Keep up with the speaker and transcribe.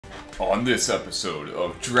On this episode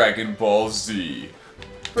of Dragon Ball Z,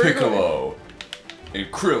 Piccolo and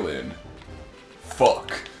Krillin.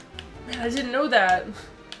 Fuck. I didn't know that.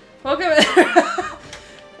 Welcome.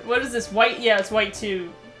 What is this? White? Yeah, it's white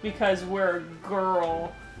too. Because we're a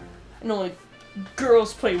girl. And only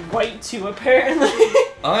girls play white too, apparently.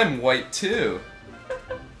 I'm white too.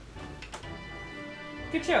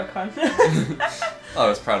 Good job, Con. I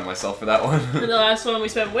was proud of myself for that one. In the last one, we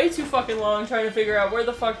spent way too fucking long trying to figure out where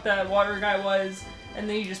the fuck that water guy was. And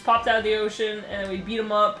then he just popped out of the ocean, and we beat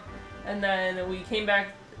him up. And then we came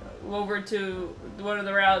back over to one of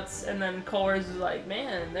the routes, and then Colors was like,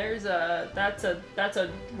 man, that's a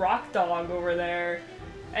rock dog over there.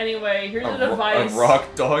 Anyway, here's a device. A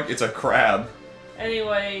rock dog? It's a crab.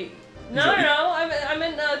 Anyway, no, I'm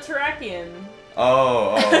in Terrakion.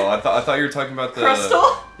 Oh, I thought you were talking about the...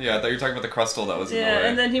 Crustal? Yeah, I thought you were talking about the Crustal that was in the way. Yeah,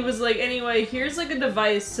 and then he was like, anyway, here's like a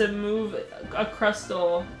device to move a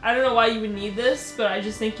Crustal. I don't know why you would need this, but I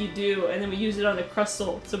just think you do. And then we use it on the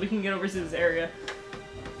Crustal so we can get over to this area.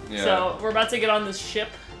 Yeah. So, we're about to get on this ship.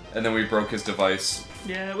 And then we broke his device.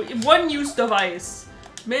 Yeah, one-use device.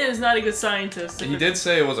 Man is not a good scientist. He did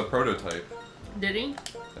say it was a prototype. Did he?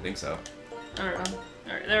 I think so. I don't know.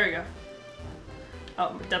 Alright, there we go.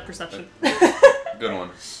 Oh, depth perception. Good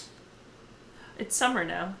one. It's summer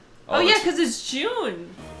now. Oh yeah, because it's June.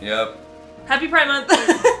 Yep. Happy Pride Month.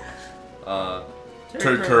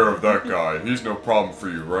 Take care of that guy. He's no problem for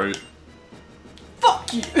you, right?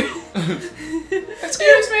 Fuck you.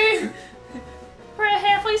 Excuse me. Brett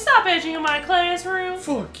Halfley, stop edging in my classroom.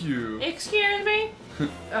 Fuck you. Excuse me.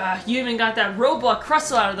 You even got that Roblox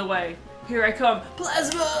Crustle out of the way. Here I come,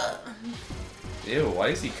 Plasma. Ew, why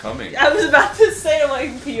is he coming? I was about to say, like,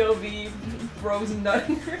 POV, bros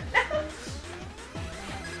nutting right now.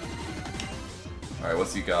 Alright,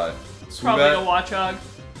 what's he got? Probably a Swoobat? Watchog.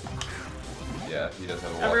 Yeah, he does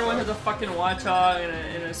have a Watchog. Everyone has a fucking Watchog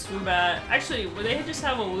and a Swoobat. Actually, would they just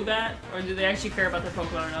have a Woobat? Or do they actually care about their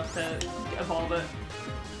Pokemon enough to evolve it?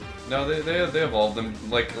 No, they evolved them.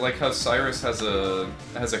 Like how Cyrus has a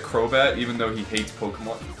Crobat, even though he hates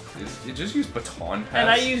Pokemon. You just use Baton Pass? And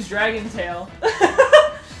I use Dragon Tail.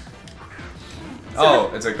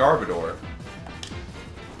 Oh, it's a Garbodor.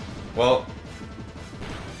 Well,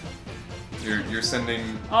 you're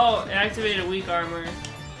sending... Oh, it activated weak armor.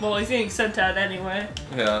 Well, he's getting sent out anyway.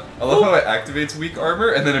 Yeah. I love how it activates weak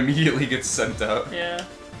armor and then immediately gets sent out. Yeah.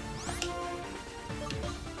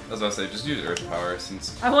 I was about to say, just use Earth Power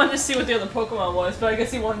since... I wanted to see what the other Pokemon was, but I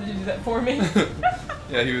guess he wanted to do that for me.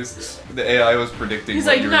 Yeah, the AI was predicting He's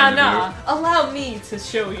what like, you were gonna nah, allow me to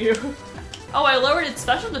show you. Oh, I lowered its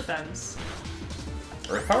special defense.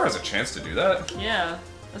 do. Earth Power has a chance to do that? Yeah,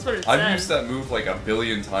 that's what it said. I've used that move like a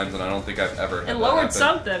billion times and I don't think I've ever had It that lowered happen.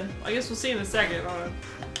 something. I guess we'll see in a second.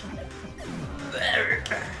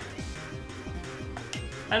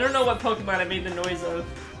 I don't know what Pokemon I made the noise of.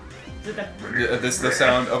 Is it that? This is the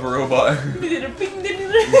sound of a robot. I'm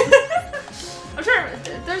trying.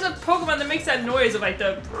 There's a Pokemon that makes that noise of like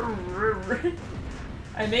the.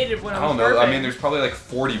 I made it when I was don't know. I burping. mean, there's probably like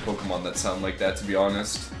 40 Pokemon that sound like that, to be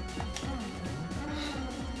honest.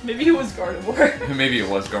 Maybe it was Gardevoir. Maybe it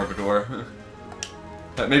was Garbodor.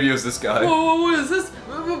 Maybe it was this guy. Whoa, what is this?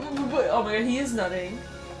 Oh my god, he is nutting.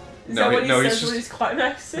 Is that what he says when he's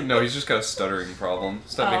climaxing? No, he's just got a stuttering problem.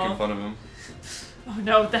 Stop making fun of him. Oh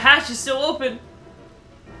no, the hatch is still open.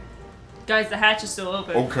 Guys, the hatch is still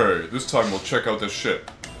open. Okay, this time we'll check out this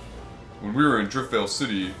ship. When we were in Driftvale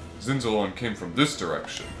City, Zinzalon came from this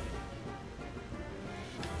direction.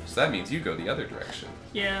 So that means you go the other direction.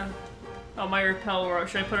 Yeah. Oh, my repel rope.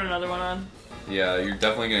 Should I put another one on? Yeah, you're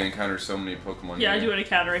definitely gonna encounter so many Pokemon Yeah, here. I do an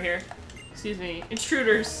encounter right here. Excuse me.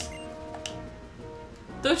 Intruders.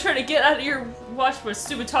 Don't try to get out of your watch my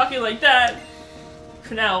stupid talking like that.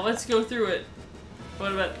 For now, let's go through it.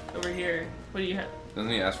 What about over here? What do you have?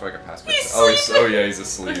 Doesn't he ask for like a passcode? He's Oh yeah, he's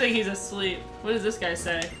asleep. Looks like he's asleep. What does this guy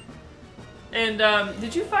say? And,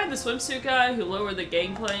 did you find the swimsuit guy who lowered the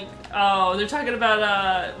gangplank? Oh, they're talking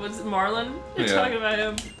about, what's it, Marlin? They're talking about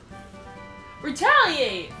him.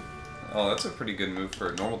 Retaliate! Oh, that's a pretty good move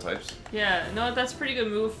for normal types. Yeah, no, that's a pretty good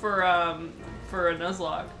move for a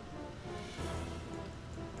Nuzlocke.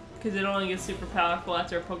 Because it only gets super powerful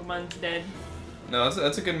after a Pokemon's dead. No,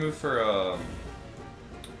 that's a good move for,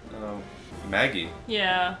 Maggie.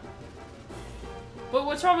 Yeah. But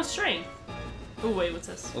what's wrong with Strength? Oh wait, what's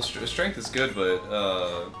this? Well, Strength is good, but,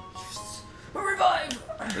 Revive!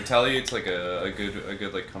 Retaliate's like a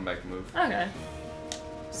good like comeback move. Okay.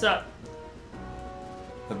 What's up?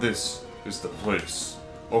 This is the place.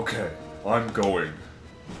 Okay, I'm going.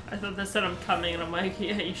 I thought that said I'm coming, and I'm like,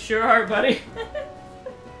 yeah, you sure are, buddy.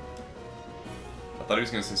 thought he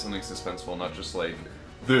was gonna say something suspenseful, not just like,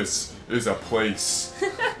 "This is a place."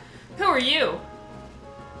 Who are you?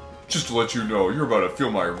 Just to let you know, you're about to feel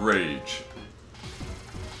my rage.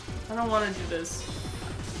 I don't want to do this.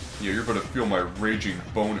 Yeah, you're about to feel my raging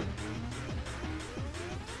boner.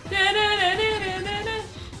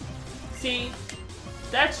 See,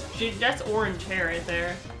 that's orange hair right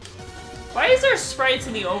there. Why is there sprites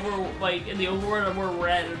in the overworld that were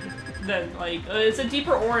red? Then like it's a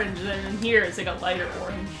deeper orange than in here. It's like a lighter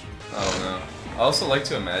orange. I don't know. I also like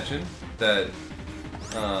to imagine that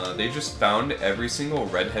they just found every single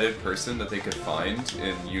red-headed person that they could find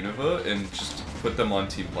in Unova and just put them on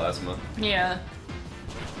Team Plasma. Yeah.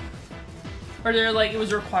 Or they're like, it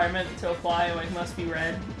was a requirement to apply, like, must be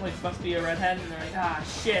red, like, must be a redhead, and they're like, ah,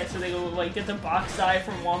 shit, so they go, like, get the box dye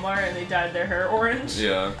from Walmart, and they dyed their hair orange.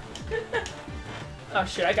 Yeah. Oh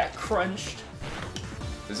shit, I got crunched.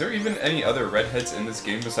 Is there even any other redheads in this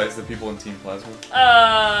game besides the people in Team Plasma?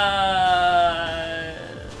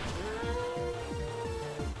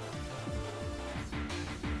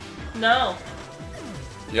 No.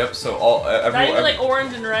 Yep, so all everyone, Not even like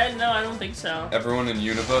orange and red? No, I don't think so. everyone in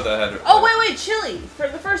Unova that had... Oh, wait, Chili! For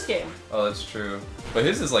the first game. Oh, that's true. But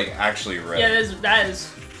his is, like, actually red. Yeah, that is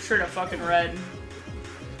sure to fucking red.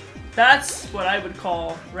 That's what I would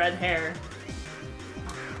call red hair.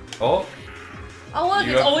 Oh. Oh, look,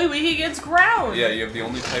 it's only weak against ground! Yeah, you have the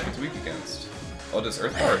only type it's weak against. Oh, does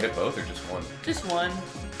Earthpower hit both or just one? Just one.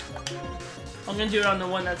 I'm gonna do it on the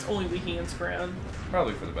one that's only weak against ground.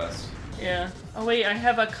 Probably for the best. Yeah. Oh wait, I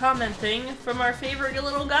have a comment thing from our favorite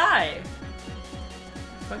little guy.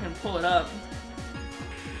 If I can pull it up.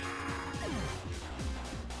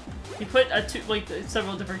 He put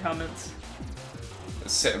several different comments.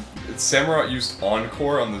 Samurott used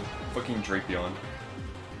Encore on the fucking Drapion.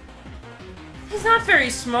 He's not very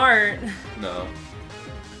smart. No.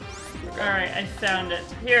 Okay. Alright, I found it.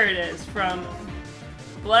 Here it is, from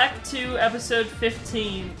Black 2, episode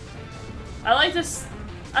 15. I like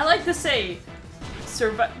to say,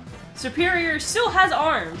 Superior still has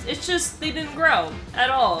arms. It's just they didn't grow at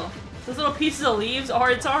all. Those little pieces of leaves are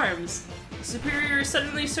its arms. Superior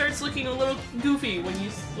suddenly starts looking a little goofy when you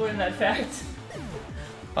learn that fact.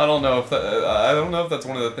 I don't know if that's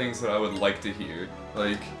one of the things that I would like to hear.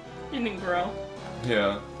 Like, You didn't grow.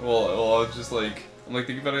 yeah. Well, I was just like, I'm like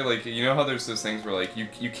thinking about it. Like, you know how there's those things where like you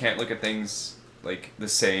can't look at things like the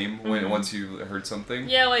same when once you heard something.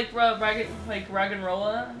 Yeah, like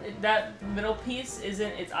Rag'n'Rolla. That middle piece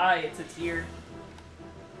isn't its eye; it's its ear.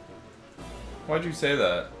 Why'd you say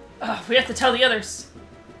that? We have to tell the others.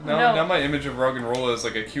 Now my image of Rag'n'Rolla is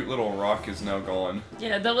like a cute little rock is now gone.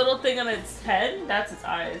 Yeah, the little thing on its head, that's its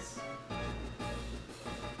eyes.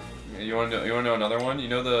 You want to know another one? You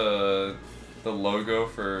know the logo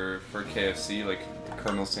for KFC, like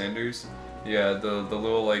Colonel Sanders? Yeah, the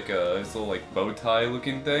little like his little like bow tie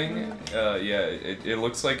looking thing. Yeah, it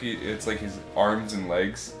looks like it's like his arms and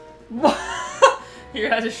legs. You're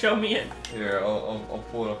gonna have to show me it. Here, I'll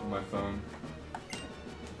pull it up on my phone.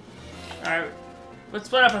 Alright. Let's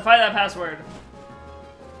split up and find that password.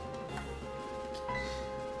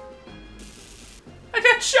 I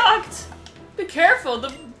got shocked! Be careful,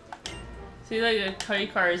 See, like, a key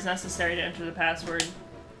card is necessary to enter the password.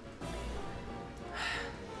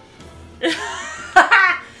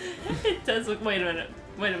 It does look- wait a minute.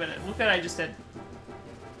 Look what I just did.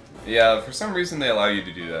 Yeah, for some reason they allow you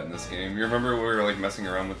to do that in this game. You remember we were like messing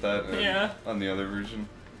around with that Yeah. on the other version?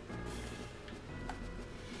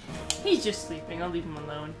 He's just sleeping, I'll leave him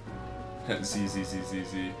alone.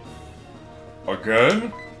 Z.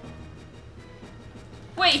 Again?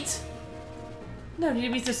 Wait! No need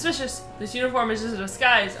to be suspicious. This uniform is just a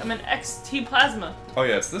disguise. I'm an ex-Team Plasma. Oh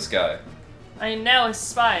yeah, it's this guy. I am now a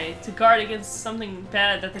spy to guard against something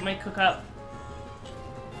bad that they might cook up.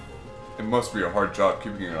 It must be a hard job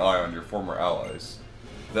keeping an eye on your former allies.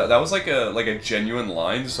 That was like a genuine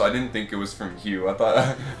line, so I didn't think it was from Hugh. I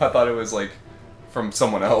thought it was like from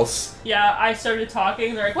someone else. Yeah, I started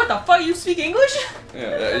talking. They're like, "What the fuck? You speak English?"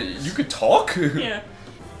 Yeah, you could talk. Yeah.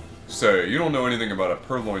 Say, you don't know anything about a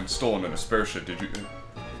purloin stolen in a spare ship, did you?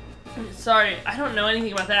 Sorry, I don't know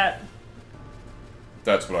anything about that.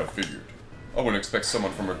 That's what I figured. I wouldn't expect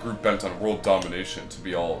someone from a group bent on world domination to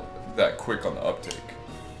be all that quick on the uptake.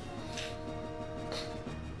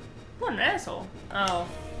 What an asshole. Oh.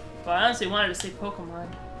 But I honestly wanted to say Pokemon.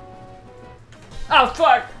 Oh,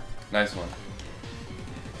 fuck! Nice one.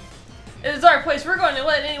 It's our place. We're going to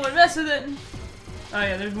let anyone mess with it. Oh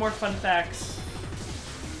yeah, there's more fun facts.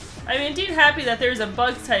 I'm indeed happy that there's a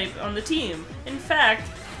bug type on the team. In fact,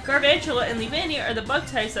 Garvantula and Leavania are the bug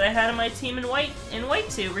types that I had on my team in White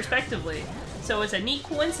 2, respectively. So it's a neat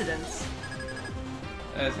coincidence.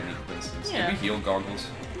 As a neat coincidence. Yeah. Did we heal Goggles?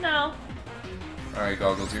 No. Alright,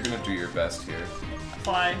 Goggles, you're gonna do your best here.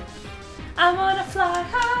 Fly. I wanna fly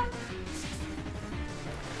high.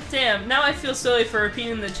 Damn, now I feel silly for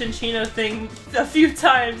repeating the Chinchino thing a few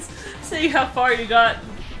times, saying how far you got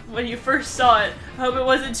when you first saw it. I hope it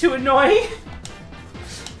wasn't too annoying.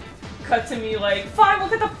 Cut to me like, fine,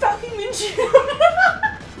 look at the fucking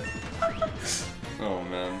Minchino! Oh,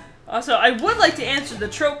 man. Also, I would like to answer the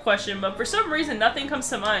trope question, but for some reason nothing comes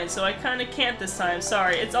to mind, so I kinda can't this time.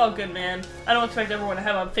 Sorry, it's all good, man. I don't expect everyone to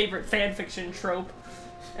have a favorite fanfiction trope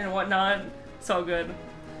and whatnot. It's all good.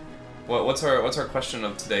 What's our question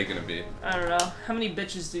of today gonna be? I don't know. How many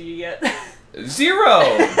bitches do you get?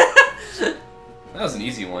 0! That was an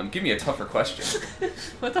easy one. Give me a tougher question.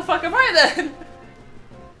 What the fuck am I then?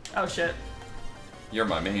 Oh shit. You're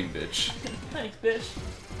my main bitch. Thanks, bitch.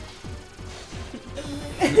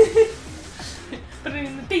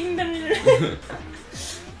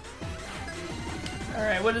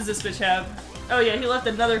 Alright, what does this bitch have? Oh yeah, he left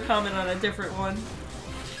another comment on a different one.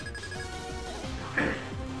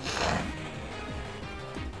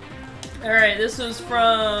 Alright, this was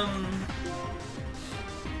from...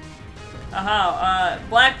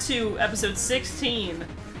 Black 2, episode 16.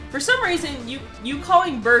 For some reason, you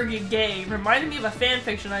calling Berg gay reminded me of a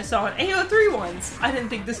fanfiction I saw on AO3 once. I didn't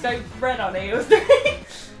think this guy read on AO3.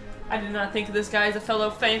 I did not think this guy is a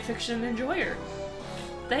fellow fanfiction enjoyer.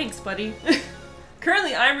 Thanks, buddy.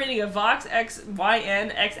 Currently, I'm reading a Vox X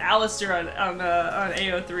YN X Alistair on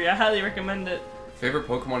AO3. I highly recommend it. Favorite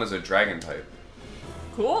Pokemon is a dragon type.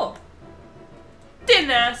 Cool.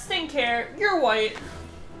 Didn't ask, didn't care. You're white.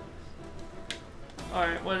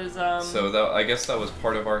 Alright, what is, So, I guess that was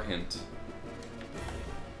part of our hint.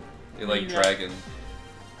 They like dragon.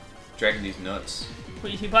 Dragon these nuts.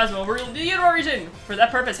 Please be possible. We're the origin. For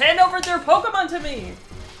that purpose, hand over their Pokemon to me!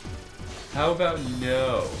 How about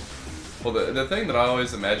no? Well, the thing that I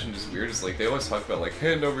always imagined is weird is, like, they always talk about, like,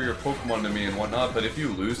 hand over your Pokemon to me and whatnot, but if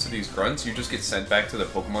you lose to these grunts, you just get sent back to the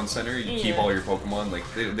Pokemon Center, you keep all your Pokemon, like,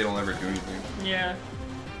 they don't ever do anything. Yeah.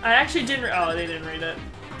 I actually didn't oh, they didn't read it.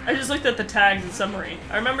 I just looked at the tags and summary.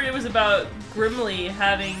 I remember it was about Grimly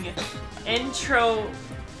having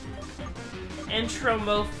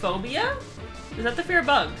entromophobia? Is that the fear of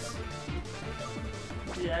bugs?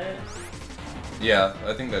 Yeah. Yeah,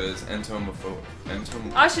 I think that is entomophobia.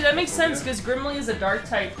 Actually, that makes sense because Grimly is a dark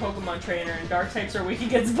type Pokemon trainer, and dark types are weak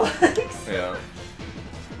against bugs. Yeah.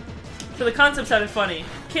 So the concept sounded funny.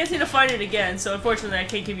 Can't seem to find it again, so unfortunately I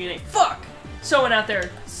can't give you a name. Fuck! Someone out there,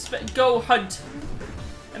 go hunt.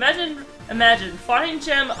 Imagine, Flying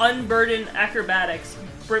Gem Unburdened Acrobatics.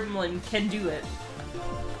 Brimlin can do it.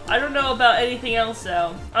 I don't know about anything else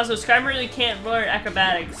though. Also, Skyrim really can't learn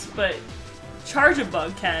acrobatics, but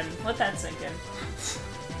Charge-a-Bug can. Let that sink in.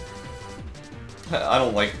 I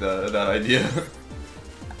don't like that idea.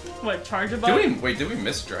 What, Charge-a-Bug? Wait, did we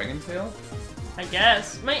miss Dragon Tail? I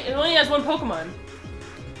guess. It only has one Pokemon.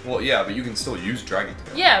 Well, yeah, but you can still use Dragon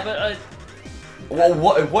Tail. Yeah, but well,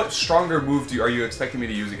 what stronger move are you expecting me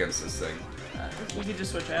to use against this thing? We could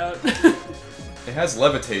just switch out. It has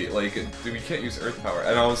Levitate, like, we can't use Earth Power.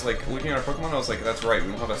 And I was like, looking at our Pokemon, I was like, that's right, we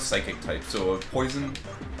don't have a Psychic type, so a poison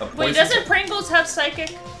Wait, doesn't Pringles have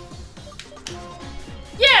Psychic?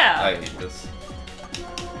 Yeah! I hate this.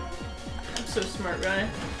 I'm so smart, Ryan.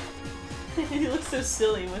 He looks so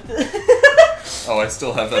silly with it. Oh, I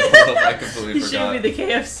still have that pulled up, I completely He forgot. showed me the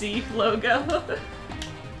KFC logo.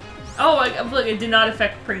 Oh, look, it did not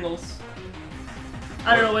affect Pringles.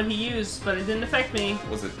 I don't know what he used, but it didn't affect me.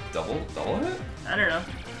 Was it double hit? I don't know.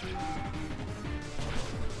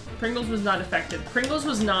 Pringles was not affected. Pringles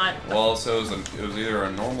was not... Well, so it was either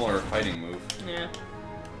a normal or a fighting move. Yeah.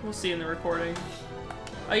 We'll see in the recording.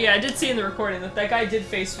 Oh yeah, I did see in the recording that guy did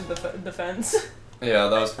face through the fence. Yeah,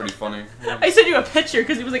 that was pretty funny. I sent you a picture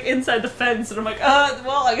because he was like inside the fence, and I'm like,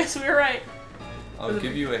 well, I guess we were right. I'll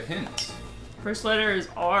give you a hint. First letter is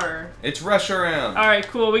R. It's Reshiram! Alright,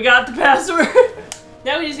 cool, we got the password.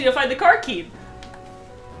 Now we just need to find the car key.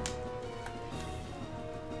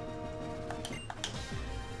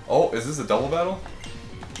 Oh, is this a double battle?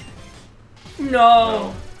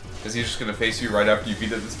 No. Is he just gonna face you right after you beat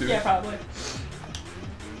this dude? Yeah, probably.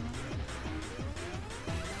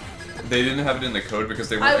 They didn't have it in the code because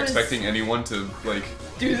they weren't expecting anyone to, like...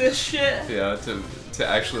 do this shit? Yeah, to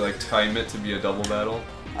actually, like, time it to be a double battle.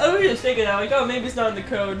 I was just thinking that, like, oh, maybe it's not in the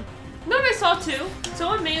code. No, I saw too.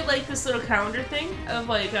 Someone made, like, this little calendar thing of,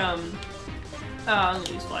 like, let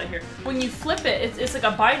me use fly here. When you flip it, it's like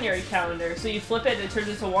a binary calendar. So you flip it, and it turns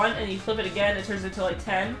into 1, and you flip it again, it turns into, like,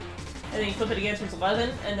 10. and then you flip it again, it's 11,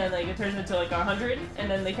 and then like it turns into like 100,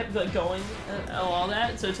 and then they kept like going and all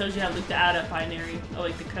that. So it tells you how like to add up binary, or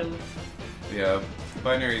like the code. Yeah,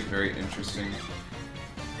 binary is very interesting.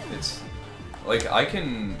 It's like I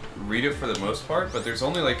can read it for the most part, but there's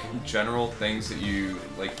only like general things that you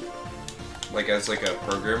like as like a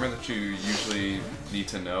programmer that you usually need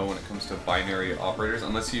to know when it comes to binary operators,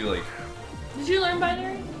 unless you like. Did you learn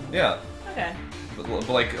binary? Yeah. Okay. But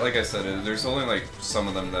like I said, there's only like some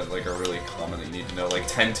of them that like are really common that you need to know. Like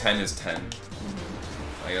 1010 is 10.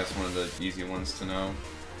 I guess one of the easy ones to know.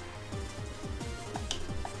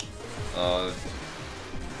 What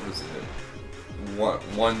is it?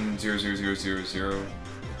 1000000.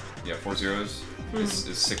 Yeah, 4 zeros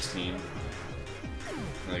is 16.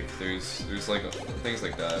 Like there's like things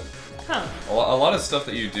like that. Huh. A lot of stuff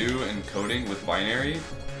that you do in coding with binary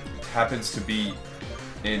happens to be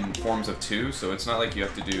in forms of 2, so it's not like you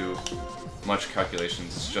have to do much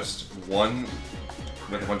calculations. It's just 1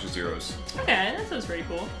 with a bunch of zeros. Okay, that sounds pretty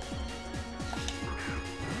cool.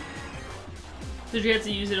 Did you have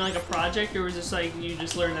to use it in like a project, or was it just like you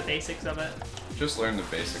just learn the basics of it? Just learn the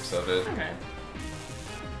basics of it. Okay.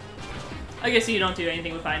 I guess you don't do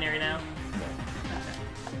anything with binary now.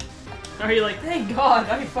 Okay. Are you like, thank God,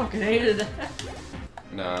 I fucking hated that?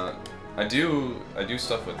 Nah, I do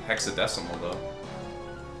stuff with hexadecimal though.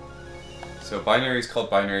 So binary is called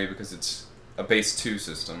binary because it's a base 2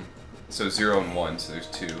 system. So 0 and 1, so there's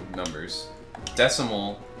 2 numbers.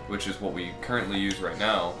 Decimal, which is what we currently use right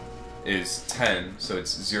now, is 10, so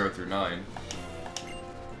it's 0 through 9.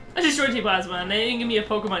 I destroyed T-Plasma and they didn't give me a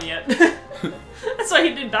Pokemon yet. That's why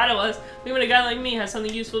he did battle us. Maybe when a guy like me has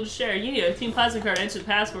something useful to share, you need a Team Plasma card, enter the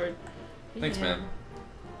password. Thanks, man.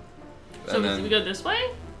 So do we go this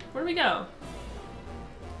way? Where do we go?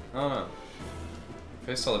 I don't know.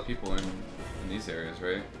 Faced all the people in these areas,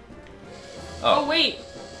 right? Oh wait!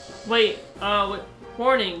 Wait,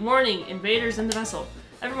 warning, warning, invaders in the vessel.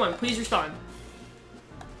 Everyone, please respond.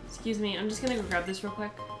 Excuse me, I'm just gonna go grab this real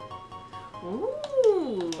quick. Ooh!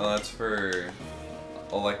 Oh, that's for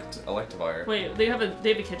Electivire. Wait, they have a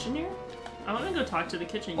kitchen here? I wanna go talk to the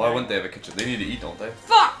kitchen guy. Why wouldn't they have a kitchen? They need to eat, don't they?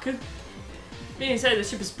 Fuck! Being said, this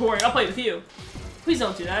ship is boring. I'll play with you. Please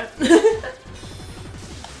don't do that.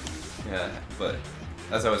 Yeah, but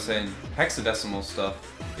as I was saying, hexadecimal stuff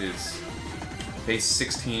is base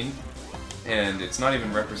 16, and it's not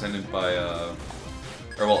even represented by, or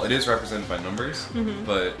well, it is represented by numbers,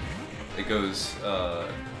 but it goes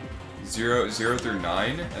 0 through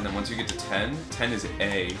 9, and then once you get to 10, 10 is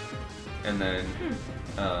A, and then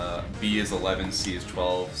B is 11, C is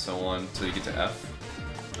 12, so on, till you get to F,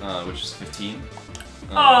 which is 15.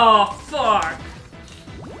 Oh, fuck!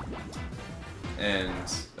 And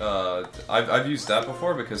I've used that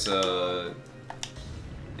before because when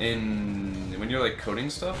you're like coding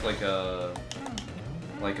stuff, like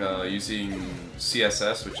using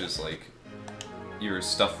CSS, which is like your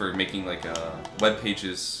stuff for making like web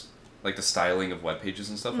pages, like the styling of web pages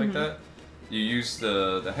and stuff like that. You use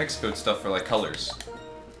the hex code stuff for like colors.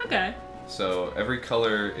 Okay. So every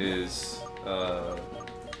color is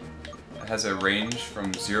has a range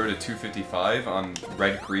from 0 to 255 on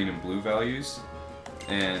red, green, and blue values.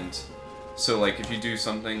 And so like if you do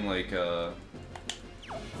something like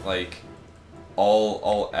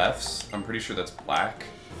all Fs, I'm pretty sure that's black.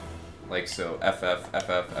 Like so FF,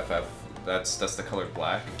 FF, FF, that's the color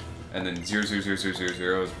black. And then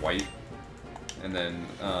 0000000 is white. And then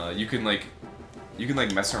you can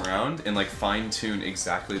mess around and like fine tune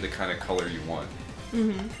exactly the kind of color you want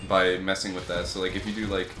by messing with that. So like if you do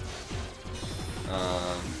like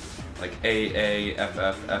AA,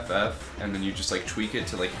 FF, FF, and then you just like tweak it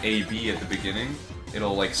to like AB at the beginning,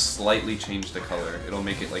 it'll like slightly change the color. It'll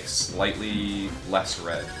make it like slightly less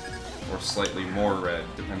red or slightly more red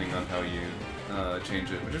depending on how you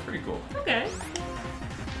change it, which is pretty cool. Okay.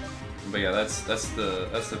 But yeah, that's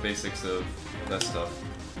the basics of that stuff.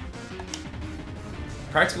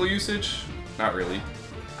 Practical usage? Not really.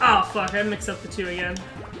 Oh fuck, I mixed up the two again.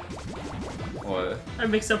 What? I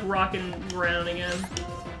mixed up rock and ground again.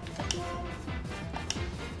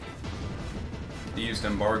 He used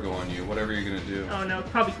embargo on you, whatever you're gonna do. Oh no,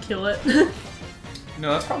 probably kill it.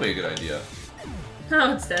 No, that's probably a good idea.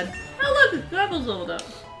 Oh, it's dead. Oh look, Goggles leveled up.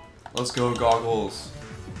 Let's go, Goggles.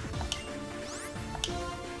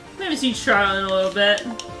 Maybe see Charlotte in a little bit.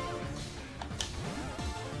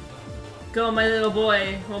 Go, my little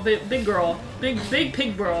boy. Well, big girl. Big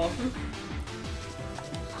pig girl.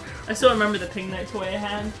 I still remember the pig night toy I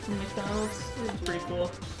had from McDonald's. It was pretty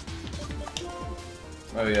cool.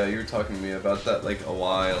 Oh yeah, you were talking to me about that like a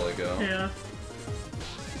while ago. Yeah.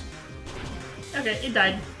 Okay, it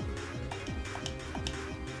died.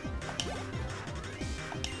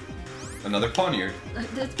 Another Poniard.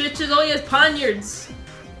 This bitch only has Poniards.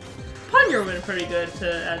 Poniard would have been pretty good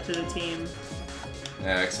to add to the team.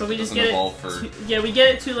 Yeah, except But we it just doesn't get evolve it. for... Yeah, we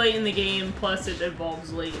get it too late in the game. Plus, it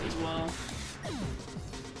evolves late as well.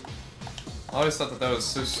 I always thought that that was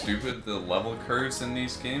so stupid, the level curves in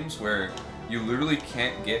these games, where you literally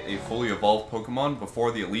can't get a fully evolved Pokemon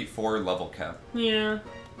before the Elite Four level cap. Yeah.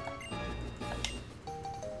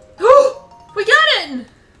 We got it!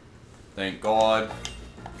 Thank God.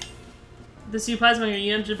 The Sea Plasma,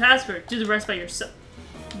 you entered the password. Do the rest by yourself.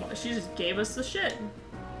 Well, she just gave us the shit.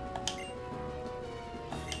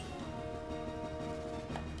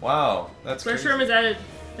 Wow, that's crazy. Restroom is added.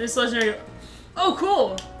 This legendary. Oh,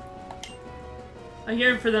 cool! I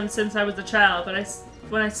yearned for them since I was a child, but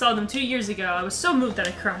when I saw them 2 years ago, I was so moved that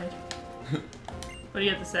I cried. What do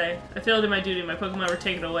you have to say? I failed in my duty. My Pokemon were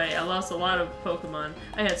taken away. I lost a lot of Pokemon.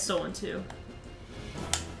 I had stolen too.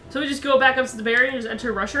 So we just go back up to the barrier and just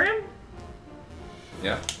enter Reshiram?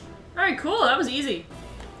 Yeah. Alright, cool. That was easy.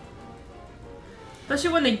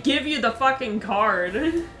 Especially when they give you the fucking card.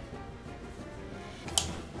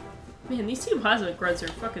 Man, these Team Plasma grunts are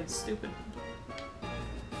fucking stupid.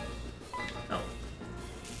 Oh.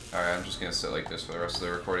 Alright, I'm just gonna sit like this for the rest of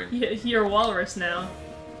the recording. You're a walrus now.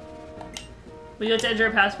 We got to enter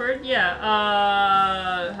a password? Yeah,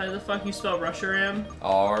 how the fuck you spell Reshiram?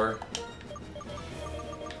 R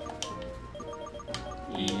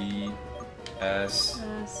E S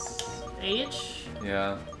H?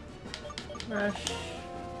 Yeah. Rush.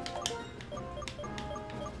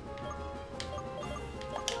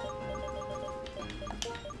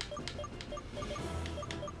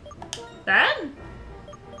 That?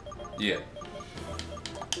 Yeah.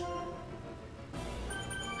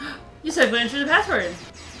 You successfully entered the password.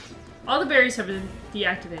 All the berries have been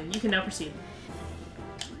deactivated. You can now proceed.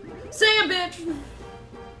 Say it, bitch!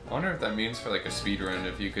 I wonder if that means for like a speed run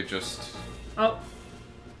if you could just Oh.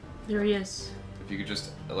 There he is. if you could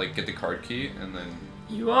just like get the card key and then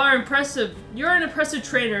You are impressive. You're an impressive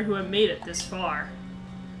trainer who have made it this far.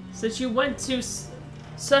 Since you went to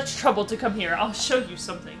such trouble to come here, I'll show you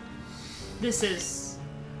something. This is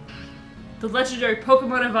the legendary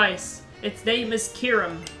Pokemon of Ice. Its name is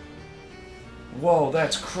Kyurem. whoa,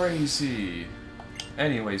 that's crazy.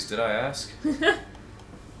 Anyways, did I ask? The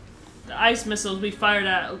ice missiles we fired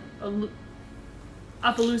at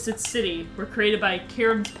Appaloosa City were created by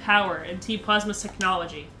Kyurem's power and Team Plasma's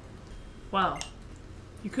technology. Wow.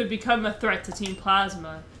 You could become a threat to Team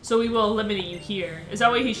Plasma, so we will eliminate you here. Is that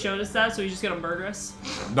why he showed us that? So he's just gonna murder us?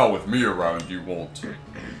 Not with me around, you won't.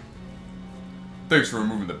 Thanks for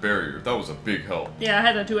removing the barrier. That was a big help. Yeah, I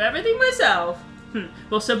had to do everything myself.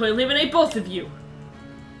 We'll simply eliminate both of you.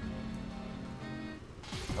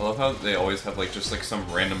 I love how they always have like just like some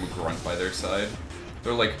random grunt by their side.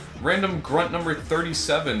 They're like, random grunt number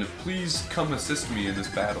 37, please come assist me in this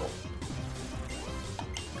battle.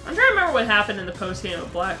 I'm trying to remember what happened in the post-game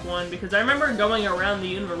of Black 1, because I remember going around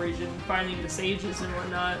the Unova region, finding the sages and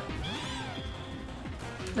whatnot.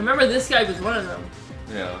 I remember this guy was one of them.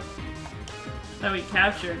 Yeah. That we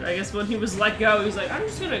captured. I guess when he was let go, he was like, I'm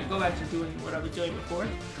just gonna go back to doing what I was doing before.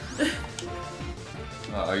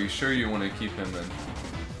 Are you sure you want to keep him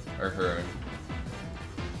in? Or her?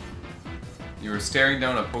 You were staring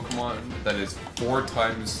down a Pokemon that is 4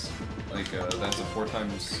 times, like, that's a 4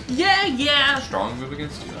 times Yeah! strong move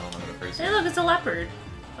against you? I don't know how to phrase it. Hey look, it's a leopard.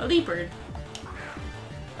 A leopard.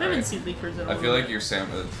 I haven't Alright. seen leopards in a I while. feel like your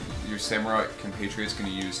Samurott compatriot's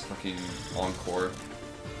gonna use fucking Encore.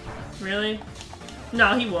 Really?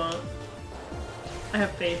 No, he won't. I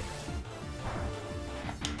have faith.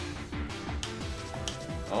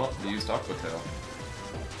 Oh, he used Aqua Tail.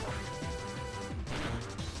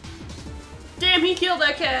 Damn, he killed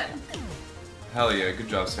that cat! Hell yeah, good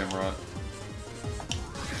job, Samurott.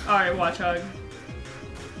 Alright, Watchog.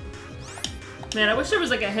 Man, I wish there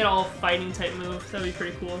was like a hit-all fighting type move. That'd be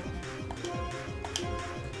pretty cool.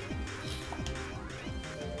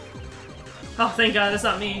 Oh, thank God, that's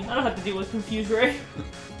not me. I don't have to deal with Confused Ray.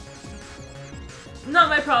 Not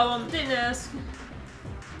my problem. Didn't ask.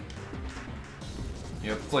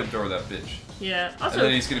 You have to flamethrower that bitch. Yeah. Also, And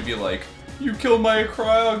then he's gonna be like, you killed my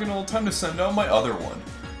Cryogonal, time to send out my other one.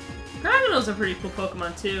 Cryogonal's a pretty cool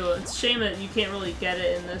Pokemon too. It's a shame that you can't really get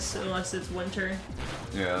it in this unless it's winter.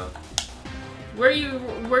 Yeah. Where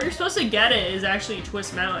you're supposed to get it is actually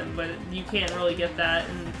Twist Mountain, but you can't really get that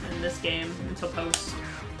in this game until post.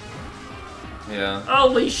 Yeah.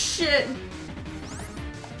 Holy shit!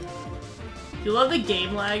 You love the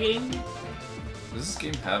game lagging? Does this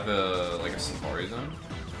game have like a Safari Zone?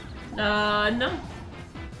 No.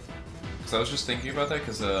 Because I was just thinking about that,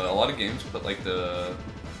 because a lot of games put like the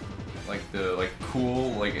the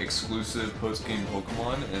cool exclusive post game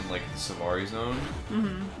Pokemon in like the Safari Zone.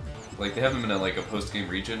 Mm-hmm. Like they have them in a post game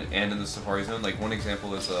region and in the Safari Zone. Like one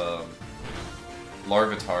example is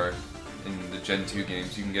Larvitar in the Gen 2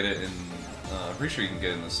 games. You can get it in. I'm pretty sure you can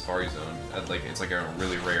get it in the Safari Zone. At it's like a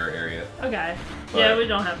really rare area. Okay. But, yeah, we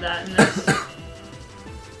don't have that in this.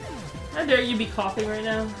 How dare you be coughing right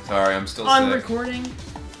now? Sorry, I'm still on sick. recording.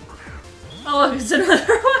 Oh look, it's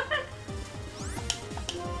another one.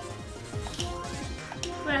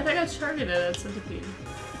 Wait, I think I targeted at Centipede.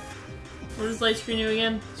 What does Light Screen do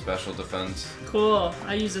again? Special defense. Cool.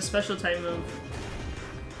 I use a special type move.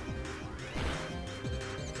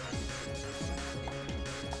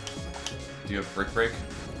 Do you have Brick Break?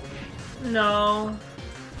 No.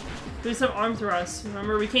 We just have Arm Thrust.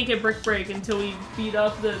 Remember, we can't get Brick Break until we beat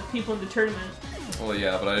up the people in the tournament. Well,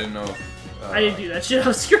 yeah, but I didn't know. I didn't do that shit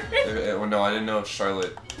off screen. Well, no, I didn't know if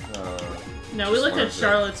Charlotte. No, we looked at learned it.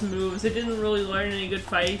 Charlotte's moves. It didn't really learn any good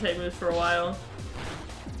fighting type moves for a while.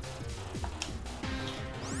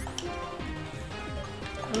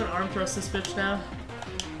 I'm gonna Arm Thrust this bitch now.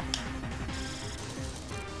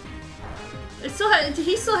 He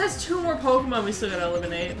still has 2 more Pokemon we still gotta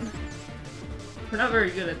eliminate. We're not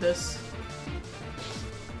very good at this.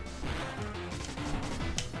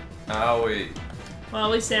 Owie. Well,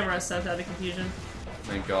 at least Samurai stepped out of confusion.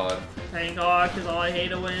 Thank God. Thank God, because all I hate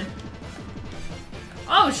to win.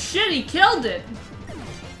 Oh shit, he killed it!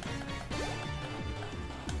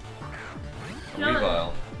 You know,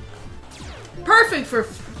 Weavile. perfect for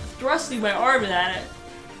thrusting my arm at it.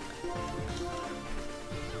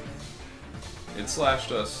 It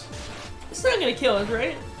slashed us. It's not gonna kill us,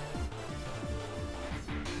 right?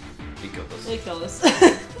 He killed us. It killed us.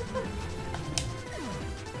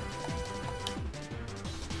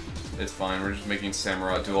 It's fine, we're just making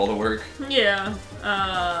Samurott do all the work. Yeah.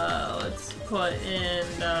 Let's put in,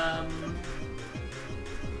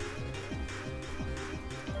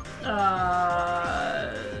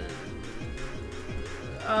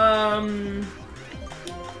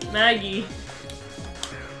 Maggie.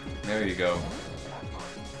 There you go.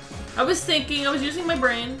 I was using my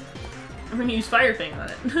brain. I'm gonna use Fire Fang on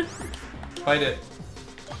it. Fight it.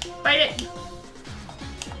 Fight it!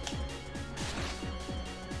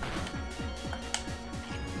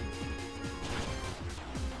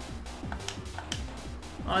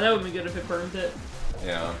 Oh, that would be good if it burned it.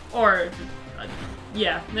 Yeah. Or,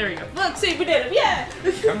 yeah, there you go. Look, see, we did it, yeah!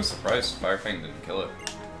 I'm surprised Fire Fang didn't kill it.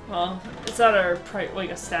 Well, it's not a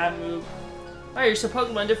stab move. Why are your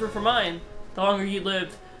Pokemon different from mine? The longer you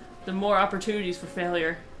live, the more opportunities for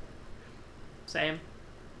failure. Same.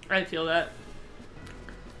 I feel that.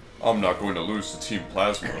 I'm not going to lose to Team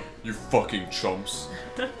Plasma, you fucking chumps.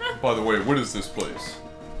 By the way, what is this place?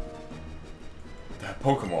 That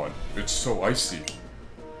Pokemon, it's so icy.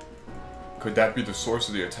 Could that be the source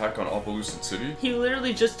of the attack on Opelucid City? He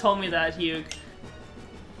literally just told me that, Hugh.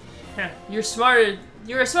 You're a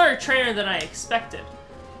smarter trainer than I expected.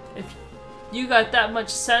 If you got that much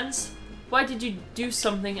sense, why did you do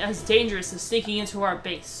something as dangerous as sneaking into our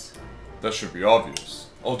base? That should be obvious.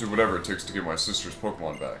 I'll do whatever it takes to get my sister's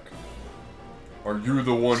Pokemon back. Are you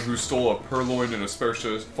the one who stole a Purloin and a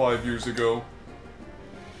Spartia 5 years ago?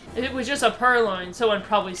 If it was just a Purloin, someone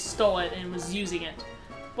probably stole it and was using it.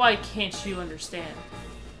 Why can't you understand?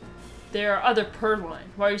 There are other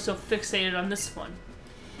Purloin. Why are you so fixated on this one?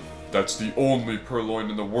 That's the only Purloin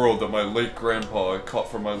in the world that my late grandpa caught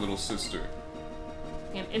for my little sister.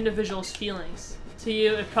 An individual's feelings. To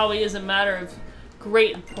you, it probably is a matter of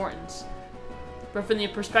great importance. But from the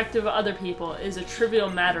perspective of other people, it is a trivial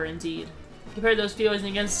matter indeed. Compare those feelings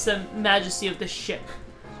against the majesty of this ship.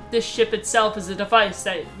 This ship itself is a device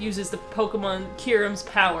that uses the Pokemon Kyurem's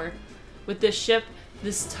power. With this ship,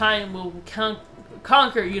 this time will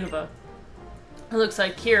conquer Unova. It looks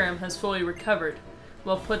like Kyurem has fully recovered.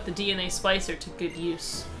 We'll put the DNA splicer to good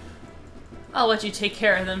use. I'll let you take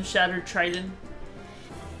care of them, Shattered Triton.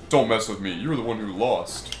 Don't mess with me, you're the one who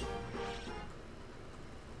lost.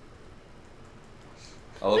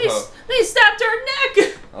 They stabbed our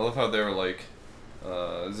neck! I love how they were like,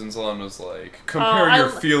 Zinzalon was like, compare your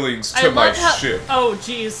feelings I to my love how, ship. Oh,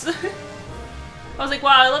 jeez. I was like,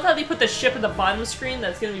 wow, I love how they put the ship at the bottom of the screen.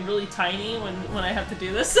 That's gonna be really tiny when I have to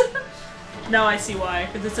do this. Now I see why.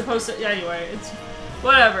 Because it's supposed to... Anyway, it's...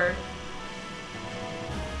 Whatever.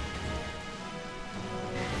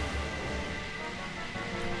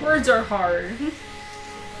 Words are hard.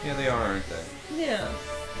 Yeah, they are, aren't they? Yeah.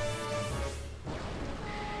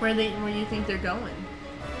 Where do you think they're going?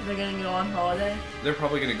 They're gonna go on holiday? They're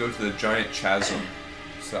probably gonna go to the giant chasm,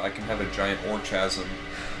 so I can have a giant orchasm.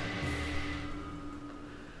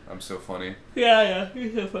 I'm so funny. Yeah,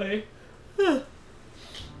 you're so funny.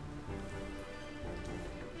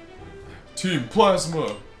 Team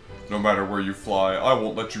Plasma! No matter where you fly, I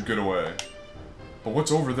won't let you get away. But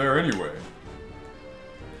what's over there anyway?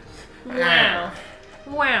 Wow.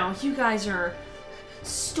 Wow, you guys are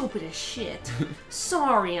stupid as shit.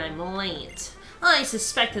 Sorry I'm late. I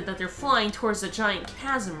suspected that they're flying towards the giant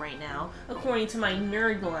chasm right now, according to my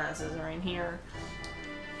nerd glasses right here.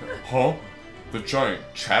 Huh? The giant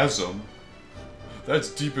chasm? That's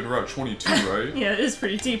deep in Route 22, right? Yeah, it is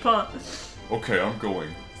pretty deep, huh? Okay, I'm going.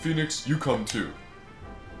 Phoenix, you come too.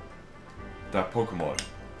 That Pokemon.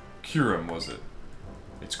 Kyurem, was it?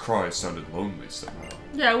 Its cry sounded lonely somehow.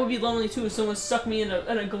 Yeah, it would be lonely too if someone stuck me in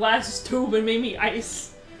a glass tube and made me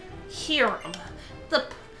ice. Kyurem.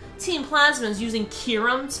 Team Plasma is using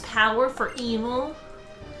Kyurem's power for evil? ...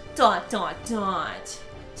 Tap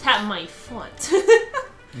my foot.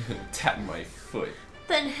 Tap my foot.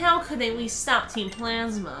 Then how could we stop Team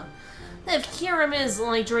Plasma? If Kyurem is,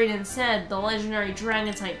 like Drayden said, the legendary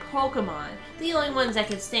Dragon-type Pokemon, the only ones that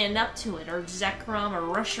could stand up to it are Zekrom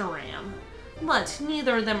or Reshiram. But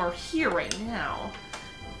neither of them are here right now.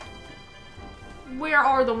 Where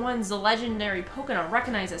are the ones the legendary Pokemon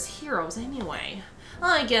recognize as heroes anyway?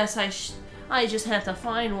 I guess I just have to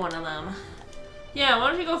find one of them. Yeah, why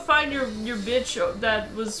don't you go find your bitch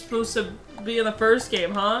that was supposed to be in the first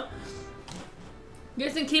game, huh? You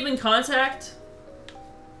guys can keep in contact?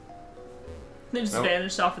 They just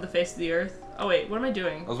vanished off of the face of the earth. Oh wait, what am I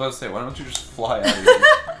doing? I was about to say, why don't you just fly out of here?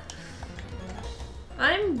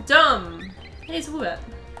 I'm dumb. Hey, it's Woobat.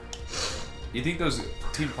 You think those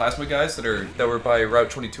Team Plasma guys that were by Route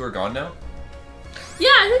 22 are gone now? Yeah,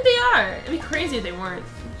 I think they are. It'd be crazy if they weren't.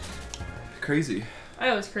 Crazy.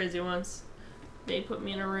 I was crazy once. They put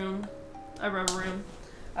me in a room. A rubber room.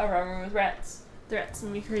 A rubber room with rats. The rats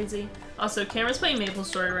made me crazy. Also, Cameron's playing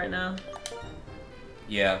MapleStory right now.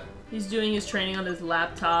 Yeah. He's doing his training on his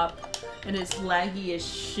laptop, and it's laggy as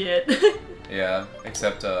shit. Yeah,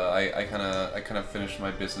 except I kind of finished my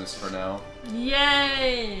business for now.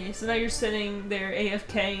 Yay! So now you're sitting there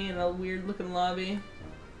AFK in a weird looking lobby.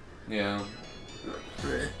 Yeah.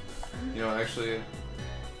 You know, actually, I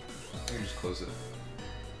can just close it.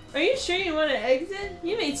 Are you sure you want to exit?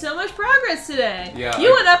 You made so much progress today. Yeah.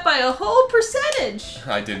 You went up by a whole percentage.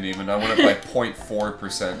 I didn't even. I went up by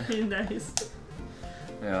 0.4%. Nice.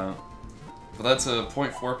 Yeah. But that's a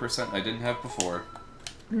 0.4% I didn't have before.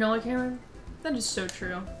 You know what, Cameron? That is so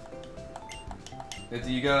true.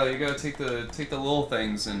 You gotta take the little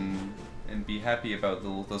things and be happy about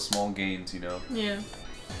the small gains, you know. Yeah.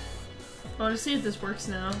 I want to see if this works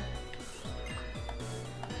now.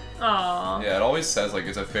 Aww. Yeah, it always says like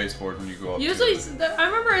it's a faceboard when you go up. Usually, to it. I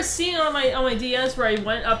remember seeing on my DS where I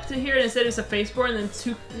went up to here and it said it was a faceboard, and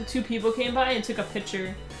then two people came by and took a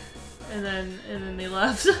picture, and then they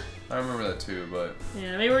left. I remember that too, but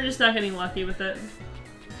yeah, maybe we're just not getting lucky with it.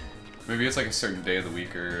 maybe it's like a certain day of the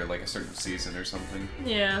week or like a certain season or something.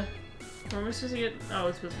 Yeah. Where am I supposed to get? Oh,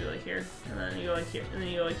 it's supposed to be like here, and then you go like here, and then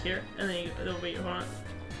you go like here, and then you go. Wait, hold on.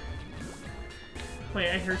 Wait,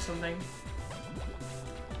 I heard something.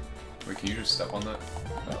 Wait, can you just step on that?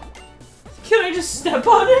 Oh. Can I just step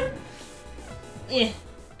on it? Eh.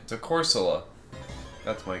 It's a Corsola.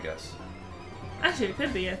 That's my guess. Actually, it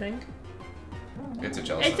could be. I think. It's a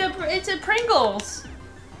Jellicent. It's a Pringles.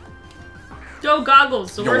 Go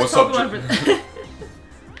Goggles, the Yo, worst what's up, Pokemon for that.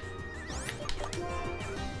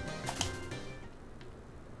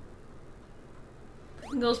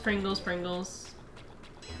 Pringles.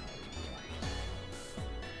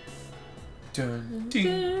 Dun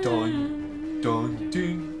ding dong, dun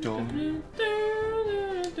ding dong.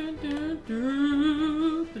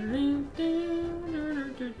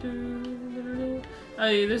 Oh,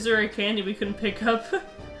 yeah, there's a rare candy we couldn't pick up.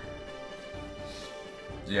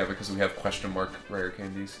 Yeah, because we have question mark rare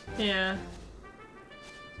candies. Yeah.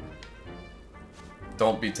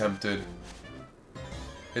 Don't be tempted.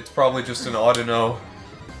 It's probably just an Audino.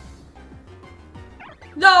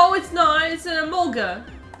 No, it's not. It's an Emolga.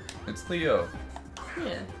 It's Leo.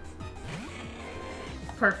 Yeah.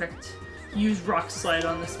 Perfect. Use Rock Slide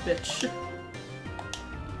on this bitch.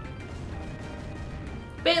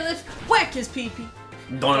 Bailiff, whack his pee-pee.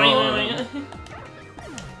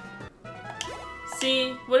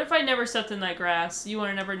 See, what if I never stepped in that grass? You would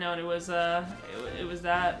have never known it was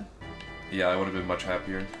that. Yeah, I would have been much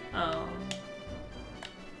happier. Oh.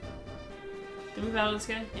 Did we battle this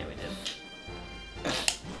guy? Yeah, we did.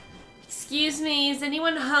 Excuse me, is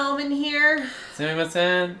anyone home in here?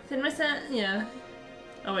 Sumimasen. Yeah.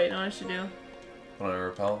 Oh wait, no, I should do. Want to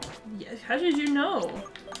repel? Yeah, how did you know?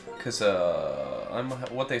 Cause I'm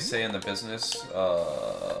what they say in the business.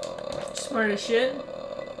 Smart as shit.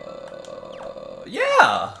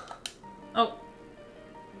 Yeah! Oh,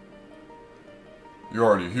 You're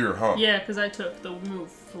already here, huh? yeah, because I took the move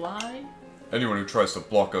fly. Anyone who tries to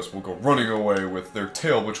block us will go running away with their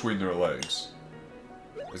tail between their legs.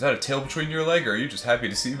 Is that a tail between your leg, or are you just happy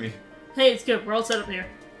to see me? Hey, it's good. We're all set up here.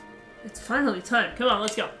 It's finally time. Come on,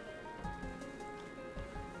 let's go.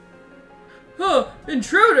 Oh,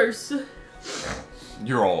 intruders!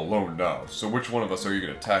 You're all alone now, so which one of us are you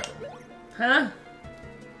gonna tackle? Huh?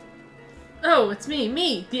 Oh, it's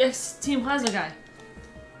me, the ex-Team Plasma guy.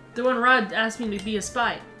 The one Rod asked me to be a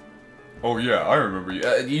spy. Oh yeah, I remember you.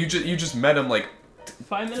 You just met him like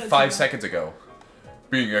 5 minutes 5 ago. seconds ago.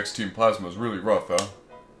 Being ex-Team Plasma is really rough, huh?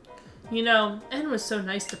 You know, N was so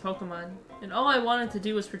nice to Pokemon, and all I wanted to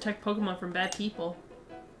do was protect Pokemon from bad people.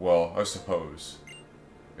 Well, I suppose.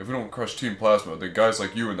 If we don't crush Team Plasma, then guys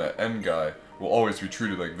like you and that N guy will always be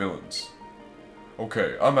treated like villains.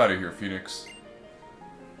 Okay, I'm out of here, Phoenix.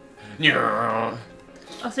 Yeah.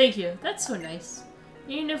 Oh, thank you. That's so nice.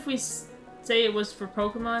 Even if we say it was for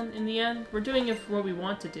Pokemon in the end, we're doing it for what we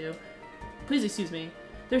want to do. Please excuse me.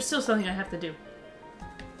 There's still something I have to do.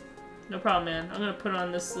 No problem, man. I'm gonna put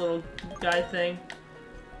on this little guy thing.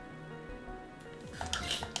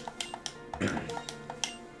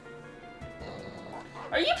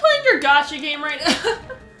 Are you playing your gacha game right now?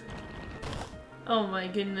 Oh my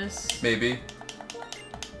goodness. Maybe.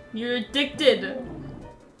 You're addicted.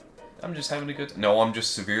 I'm just having a good. No, I'm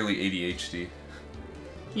just severely ADHD.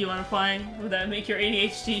 You wanna play? Would that make your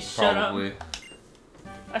ADHD shut Probably. up?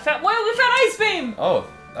 We found Ice Beam!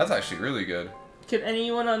 Oh, that's actually really good. Could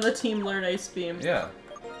anyone on the team learn Ice Beam? Yeah.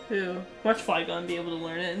 Who? Watch Flygon be able to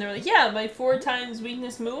learn it, and they're like, yeah, my 4 times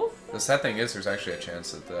weakness move? The sad thing is, there's actually a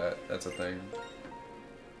chance that that's a thing.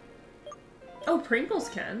 Oh, Pringles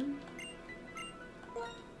can.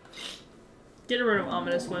 Get rid of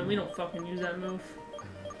Ominous Wind. We don't fucking use that move.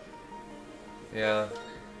 Yeah.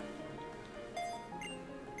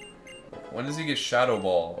 When does he get Shadow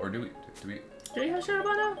Ball? Or do we? Do you have Shadow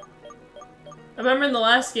Ball now? I remember in the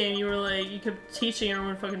last game you were like, you kept teaching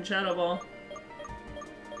everyone fucking Shadow Ball.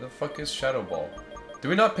 The fuck is Shadow Ball? Did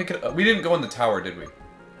we not pick it up? We didn't go in the tower, did we?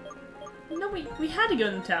 No, we had to go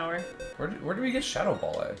in the tower. Where did we get Shadow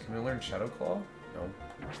Ball at? Can we learn Shadow Claw? No.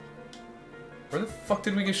 Where the fuck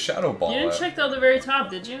did we get Shadow Ball You didn't at? check the very top,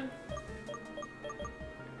 did you?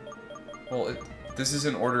 Well, this is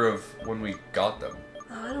in order of when we got them.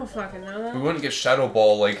 Oh, I don't fucking know that. We wouldn't get Shadow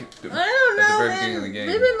Ball, like, I don't know, at the very man. beginning of the game.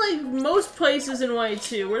 They've been like most places in White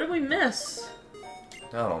 2. Where did we miss?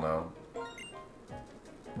 I don't know.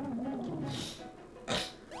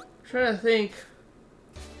 Trying to think.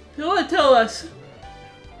 Who would tell us?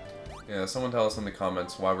 Yeah, someone tell us in the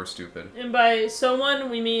comments why we're stupid. And by someone,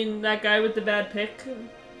 we mean that guy with the bad pick.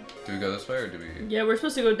 Do we go this way, or do we... Yeah, we're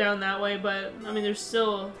supposed to go down that way, but, I mean, there's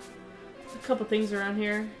still a couple things around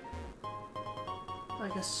here.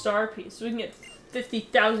 Like a star piece. We can get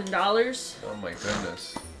 $50,000. Oh my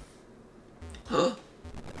goodness. You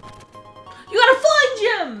got a flying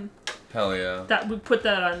gem! Hell yeah. That we put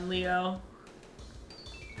that on Leo.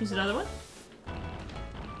 Here's another one.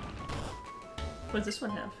 What does this one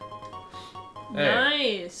have?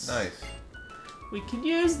 Hey. Nice. Nice. We could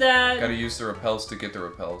use that. Gotta use the repels to get the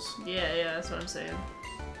repels. Yeah, that's what I'm saying.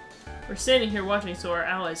 We're standing here watching so our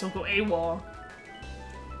allies don't go AWOL.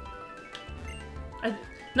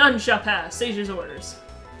 None shall pass. Sage's orders.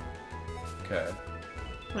 Okay.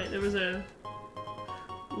 Wait, there was a...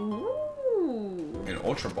 Ooh. An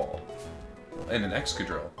Ultra Ball. And an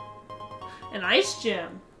Excadrill. An ice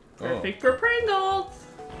gem. Oh. Perfect for Pringles.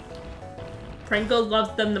 Pringles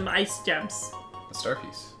loves them ice gems. A Star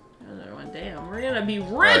Piece. Another one. Damn, we're gonna be rich.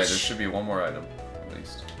 Alright, there should be one more item, at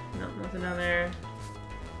least. No, nothing down there.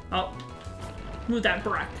 Oh. Move that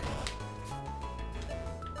Brock.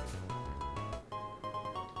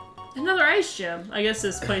 Another ice gem. I guess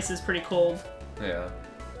this place is pretty cold. Yeah.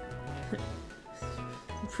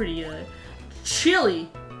 Pretty, chilly.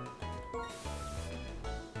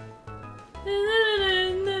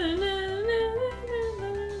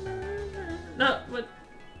 No, what?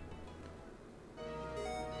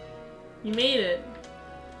 You made it.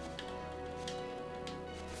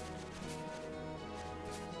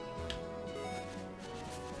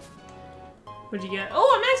 What'd you get?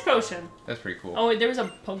 Oh, a max potion! That's pretty cool. Oh wait, there was a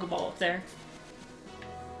Pokeball up there.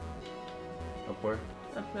 Up where?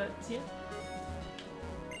 Up that, see it?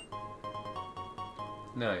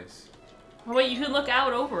 Nice. Oh wait, you can look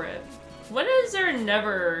out over it. When is there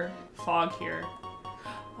never fog here?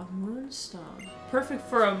 A moonstone. Perfect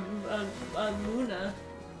for a Luna.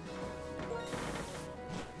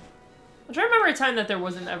 I'm trying to remember a time that there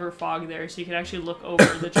wasn't ever fog there, so you could actually look over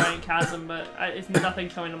the giant chasm, but it's nothing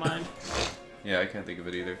coming to mind. Yeah, I can't think of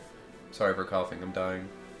it either. Sorry for coughing, I'm dying.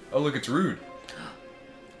 Oh, look, it's Rude.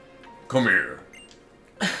 Come here.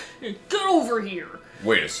 Get over here!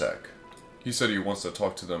 Wait a sec. He said he wants to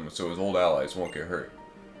talk to them so his old allies won't get hurt.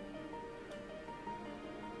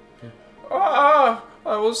 Ah!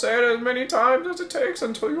 I will say it as many times as it takes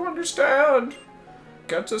until you understand.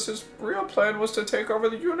 Ghetsis' real plan was to take over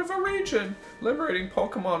the Unova region. Liberating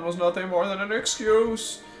Pokemon was nothing more than an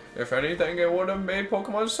excuse. If anything, it would have made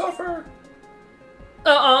Pokemon suffer.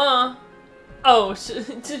 Oh,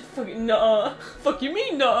 fucking nuh-uh. Fuck you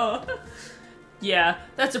mean nuh-uh? Yeah,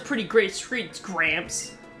 that's a pretty great treat,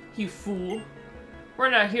 Gramps. You fool. We're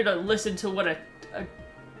not here to listen to what I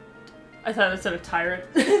thought that said a tyrant.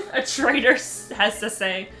 A traitor has to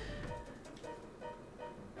say.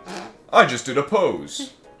 I just did a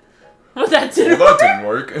pose. Well, that didn't Well, that didn't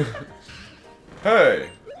work. Hey.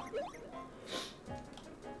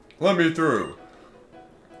 Let me through.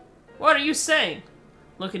 What are you saying?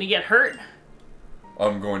 Looking to get hurt?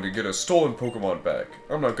 I'm going to get a stolen Pokemon back.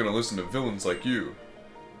 I'm not going to listen to villains like you.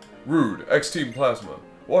 Rude, X-Team Plasma.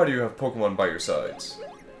 Why do you have Pokemon by your sides?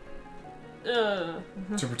 To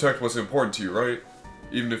protect what's important to you, right?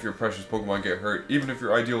 Even if your precious Pokemon get hurt, even if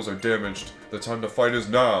your ideals are damaged, the time to fight is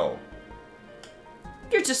now.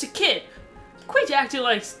 You're just a kid. Quit acting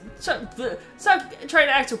like... Stop trying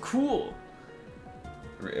to act so cool.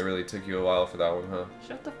 It really took you a while for that one, huh?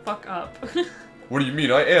 Shut the fuck up. What do you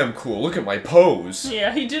mean? I am cool. Look at my pose.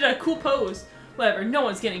 Yeah, he did a cool pose. Whatever, no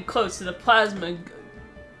one's getting close to the plasma...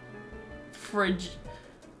 fridge.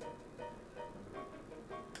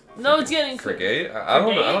 No one's getting... Frigate? I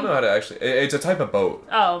don't know how to actually... It's a type of boat.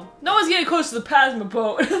 Oh, no one's getting close to the plasma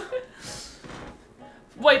boat.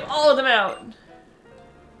 Wipe all of them out.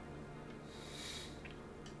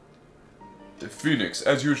 Phoenix,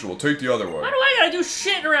 as usual, take the other one. Why do I gotta do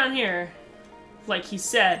shit around here? Like he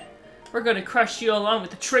said, we're gonna crush you along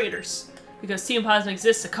with the traitors. Because Team Plasma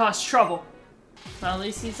exists to cause trouble. Well, at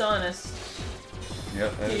least he's honest. Yeah,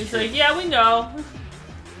 that is He's true. like, yeah, we know.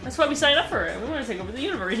 That's why we signed up for it. We want to take over the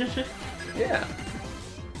universe. Yeah.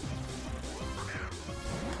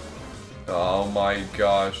 Oh my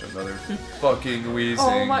gosh, another fucking wheezing.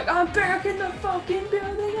 Oh my, I'm back in the fucking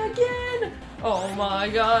building again! Oh my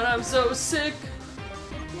god, I'm so sick.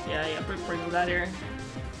 Yeah, bring that here.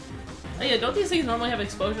 Oh yeah, don't these things normally have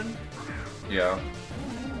explosion? Yeah.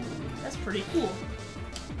 That's pretty cool.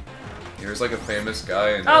 There's like a famous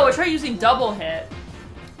guy in... Oh, I tried using double hit.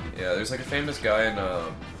 Yeah, there's like a famous guy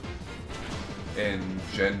in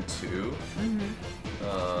Gen 2.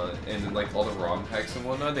 And like all the ROM hacks and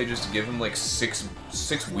whatnot, they just give him like six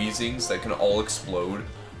Weezings that can all explode.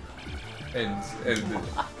 And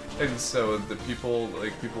so the people do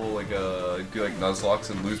like Nuzlocke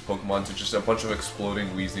and lose Pokemon to just a bunch of exploding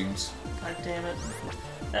Weezings. God damn it.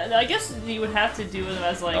 I guess you would have to do it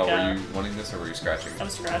as like... Oh, were you wanting this or were you scratching? I'm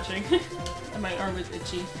scratching. And my arm is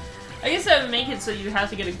itchy. I guess that would make it so you have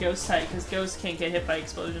to get a ghost type, because ghosts can't get hit by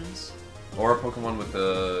explosions. Or a Pokemon with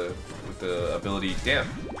the ability Damn.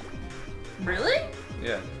 Really?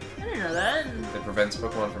 Yeah. I didn't know that. It prevents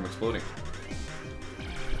Pokemon from exploding.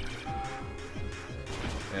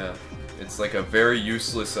 Yeah. It's like a very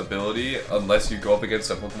useless ability unless you go up against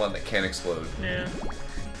a Pokemon that can't explode. Yeah.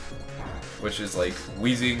 Which is like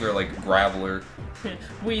Weezing or like Graveler.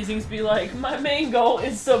 Weezings be like, my main goal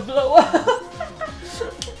is to blow up.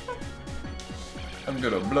 I'm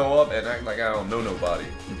gonna blow up and act like I don't know nobody.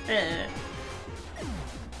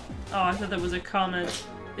 Oh, I thought that was a comment.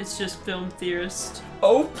 It's just film theorist.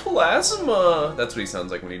 Oh, Plasma! That's what he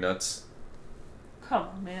sounds like when he nuts. Come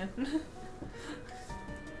on, man.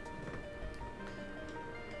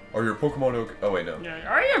 Are your Pokemon okay? Oh wait, no.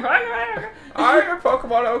 Are you? Are your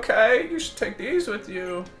Pokemon okay? You should take these with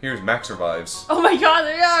you. Here's Max Revives. Oh my god,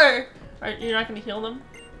 they are! You're not gonna heal them?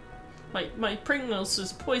 My Pringles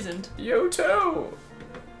is poisoned. You too!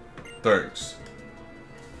 Thanks.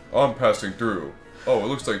 I'm passing through. Oh, it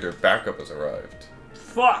looks like their backup has arrived.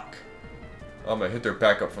 Fuck! I'm gonna hit their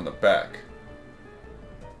backup from the back.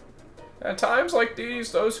 At times like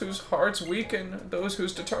these, those whose hearts weaken, those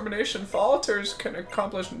whose determination falters, can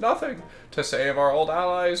accomplish nothing. To save our old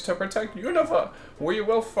allies, to protect Unova, we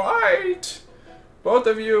will fight! Both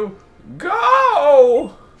of you,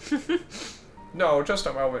 go! No, just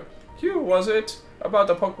a moment. You, was it? About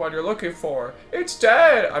the Pokemon you're looking for. It's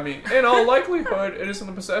dead! I mean, in all likelihood, it is in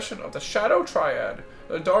the possession of the Shadow Triad,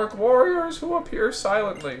 the Dark Warriors who appear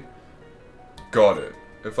silently. Got it.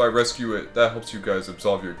 If I rescue it, that helps you guys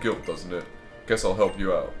absolve your guilt, doesn't it? Guess I'll help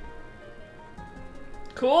you out.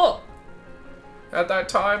 Cool! At that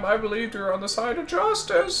time, I believed you were on the side of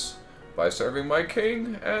justice. By serving my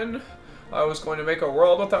king, and I was going to make a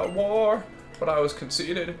world without war. but I was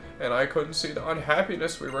conceited, and I couldn't see the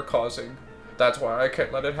unhappiness we were causing. That's why I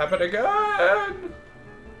can't let it happen again!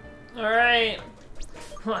 Alright.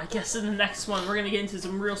 Well, I guess in the next one, we're gonna get into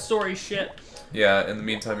some real story shit. Yeah, in the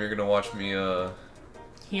meantime, you're gonna watch me,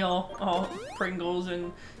 Heal all Pringles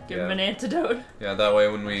and give him an antidote. Yeah, that way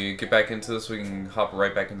when we get back into this, we can hop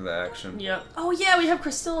right back into the action. Yep. Oh yeah, we have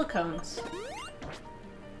Crystilla cones.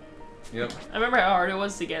 Yep. I remember how hard it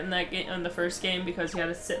was to get in that game, in the first game, because you had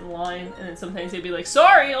to sit in line, and then sometimes they'd be like,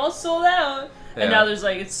 "Sorry, all sold out." Yeah. And now there's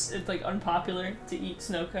like it's like unpopular to eat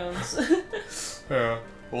snow cones. Yeah.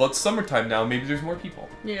 Well, it's summertime now. Maybe there's more people.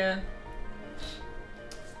 Yeah.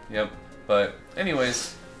 Yep. But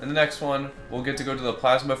anyways, in the next one, we'll get to go to the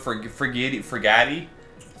Plasma Frigati.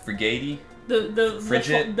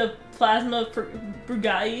 The plasma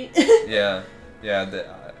Brigati. Yeah.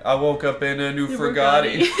 Yeah. I woke up in a new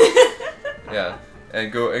Frigati. Yeah.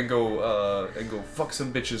 And go fuck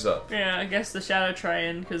some bitches up. Yeah, I guess the Shadow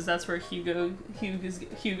Trian, because that's where Hugo.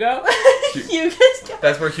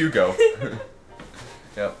 That's where Hugo.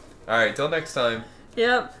 Yep. Alright, till next time.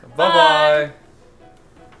 Yep. Bye-bye.